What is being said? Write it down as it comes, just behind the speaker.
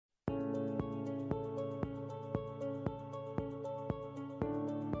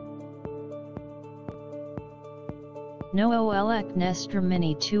NooElec NESDR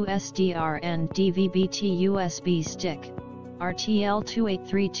Mini 2 SDR and DVB-T USB stick,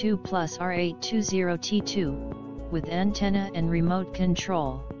 RTL2832 plus R820T2, with antenna and remote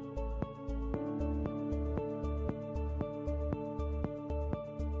control.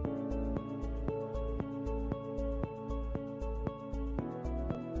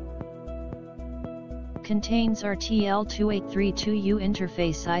 Contains RTL2832U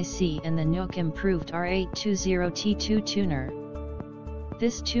interface IC and the NooElec improved R820T2 tuner.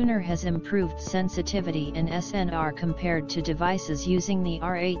 This tuner has improved sensitivity and SNR compared to devices using the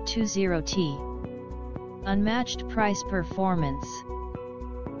R820T. Unmatched price performance.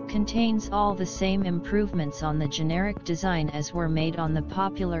 Contains all the same improvements on the generic design as were made on the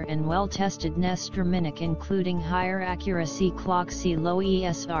popular and well-tested NESDR Minic, including higher accuracy clockc,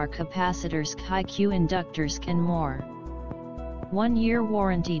 low-ESR capacitorsc, high-Q inductorsc and more. 1-year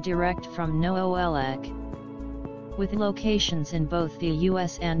warranty direct from NooElec. With locations in both the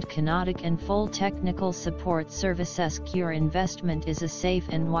US and Canadic and full technical support, servicesc, your investment is a safe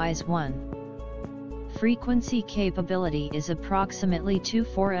and wise one. Frequency capability is approximately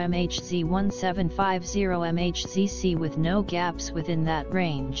 24 MHz 1750 MHz with no gaps within that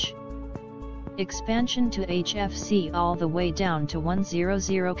range. Expansion to HFC all the way down to 100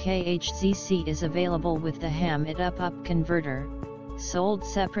 kHz is available with the ham-it-up converter, sold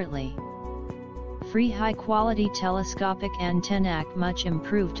separately. Free high-quality telescopic antenna, much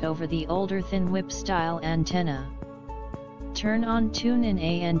improved over the older thin whip style antenna. Turn on tune in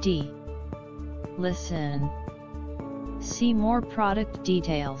A&D. Listen. See more product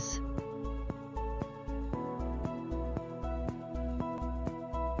details.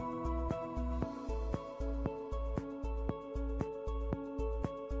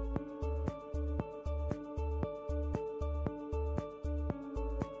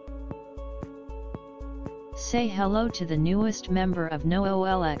 Say hello to the newest member of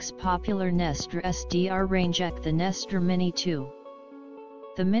NooElec's popular NESDR SDR range, the NESDR Mini 2.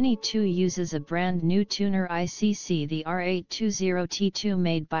 The Mini 2 uses a brand new tuner ICC, the R820T2,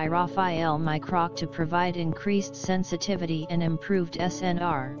 made by Rafael Microc to provide increased sensitivity and improved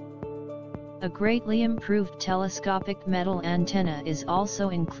SNR. A greatly improved telescopic metal antenna is also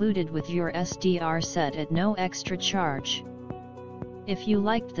included with your SDR set at no extra charge. If you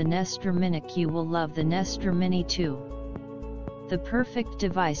liked the NESDR Minic, you will love the NESDR Mini 2. The perfect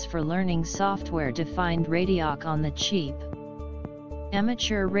device for learning software-defined radioc on the cheap.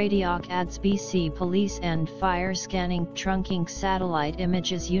 Amateur radioc adds BC police and fire scanning, trunking satellite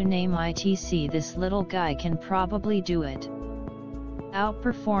images, you name ITC, this little guy can probably do it.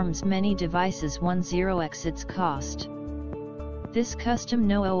 Outperforms many devices 10x its cost. This custom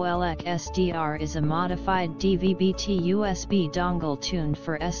NooElec SDR is a modified DVB-T USB dongle tuned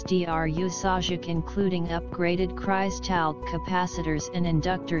for SDR usage, including upgraded crystal capacitors and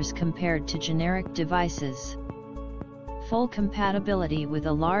inductors compared to generic devices. Full compatibility with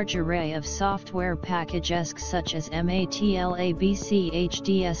a large array of software packages such as MATLABC,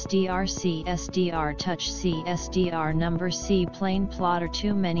 HD, SDRC, SDR Touch C, SDR Number C, Plane Plotter,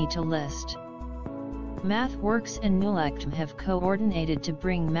 too many to list. MathWorks and NooElec have coordinated to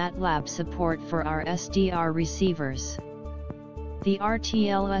bring MATLAB support for our SDR receivers. The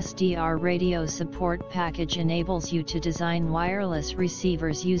RTL SDR radio support package enables you to design wireless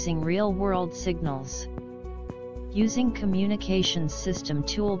receivers using real-world signals. Using Communications System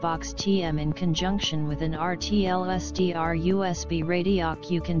Toolbox TM in conjunction with an RTL SDR USB radioc,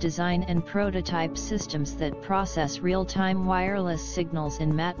 you can design and prototype systems that process real-time wireless signals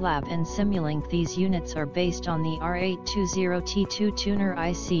in MATLAB and Simulink. These units are based on the R820T2 tuner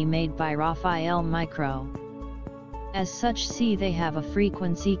IC made by Rafael Micro. As such, they have a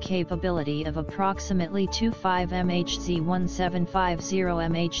frequency capability of approximately 25 MHz 1750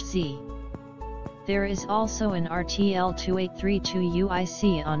 MHz. There is also an RTL2832U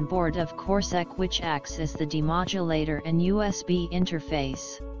IC on board of clockc, which acts as the demodulator and USB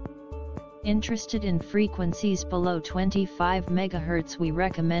interface. Interested in frequencies below 25 MHz? We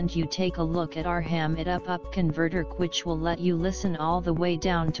recommend you take a look at our ham-it-up converter, which will let you listen all the way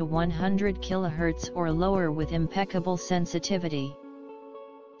down to 100 kHz or lower with impeccable sensitivity.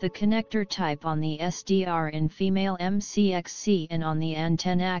 The connector type on the SDR in female MCXC and on the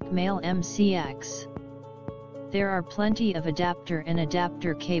antenna male MCX. There are plenty of adapter and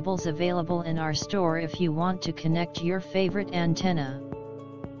adapter cables available in our store if you want to connect your favorite antenna.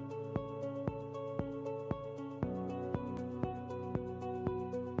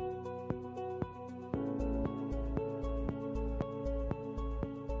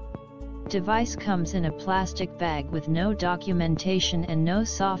 Device comes in a plastic bag with no documentation and no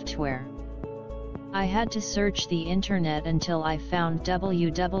software. I had to search the internet until I found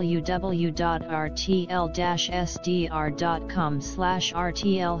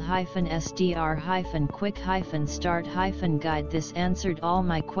www.rtl-sdr.com/rtl-sdr-quick-start-guide. This answered all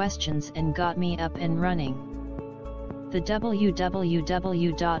my questions and got me up and running. The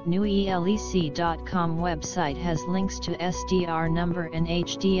www.newelec.com website has links to SDR number and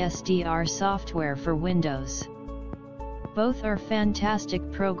HDSDR software for Windows. Both are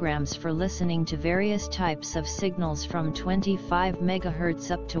fantastic programs for listening to various types of signals from 25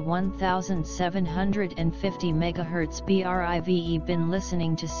 MHz up to 1750 MHz. BRIVE been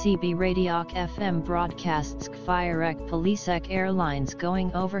listening to CB Radiok FM broadcasts FireEC Policec Airlines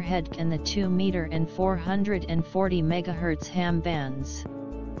going overhead and the 2 meter and 440 MHz ham bands.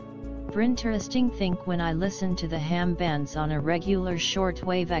 Brinteresting think when I listen to the ham bands on a regular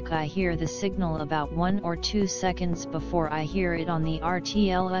shortwave ec, I hear the signal about 1 or 2 seconds before I hear it on the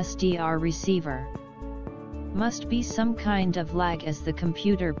RTL-SDR receiver. Must be some kind of lag as the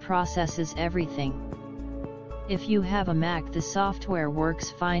computer processes everything. If you have a Mac, the software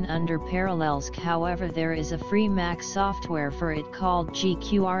works fine under Parallels, however there is a free Mac software for it called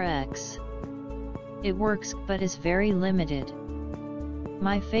GQRX. It works but is very limited.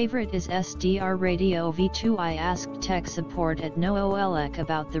 My favorite is SDR Radio V2. I asked tech support at NooElec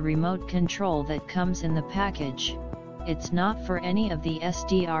about the remote control that comes in the package. It's not for any of the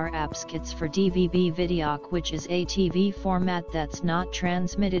SDR apps, it's for DVB-T, which is a TV format that's not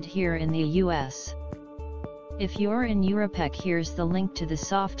transmitted here in the US. If you're in Europe, here's the link to the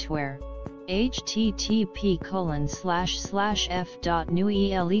software: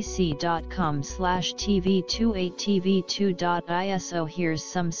 http://f.newelec.com/tv28tv2.iso. Here's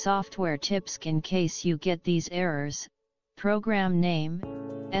some software tips in case you get these errors. Program name: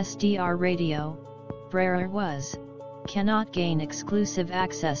 SDR Radio. Brerer was. Cannot gain exclusive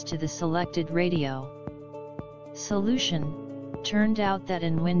access to the selected radio. Solution: turned out that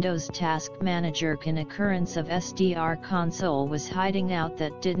in Windows Task Manager an occurrence of SDR console was hiding out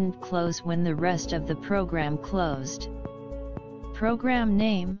that didn't close when the rest of the program closed. Program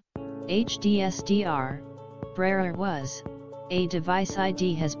name: HDSDR. Brerer was. A device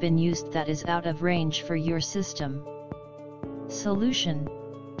ID has been used that is out of range for your system. Solution: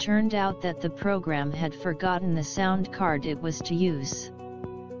 turned out that the program had forgotten the sound card it was to use.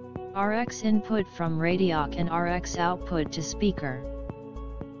 RX input from Radiok and RX output to speaker.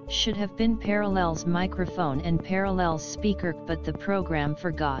 Should have been Parallels microphone and Parallels speaker, but the program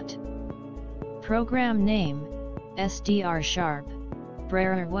forgot. Program name: SDR Sharp.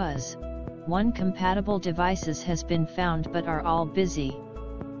 Brerer was. One compatible devices has been found but are all busy.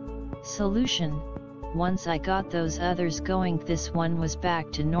 Solution: once I got those others going, this one was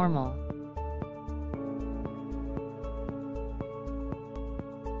back to normal.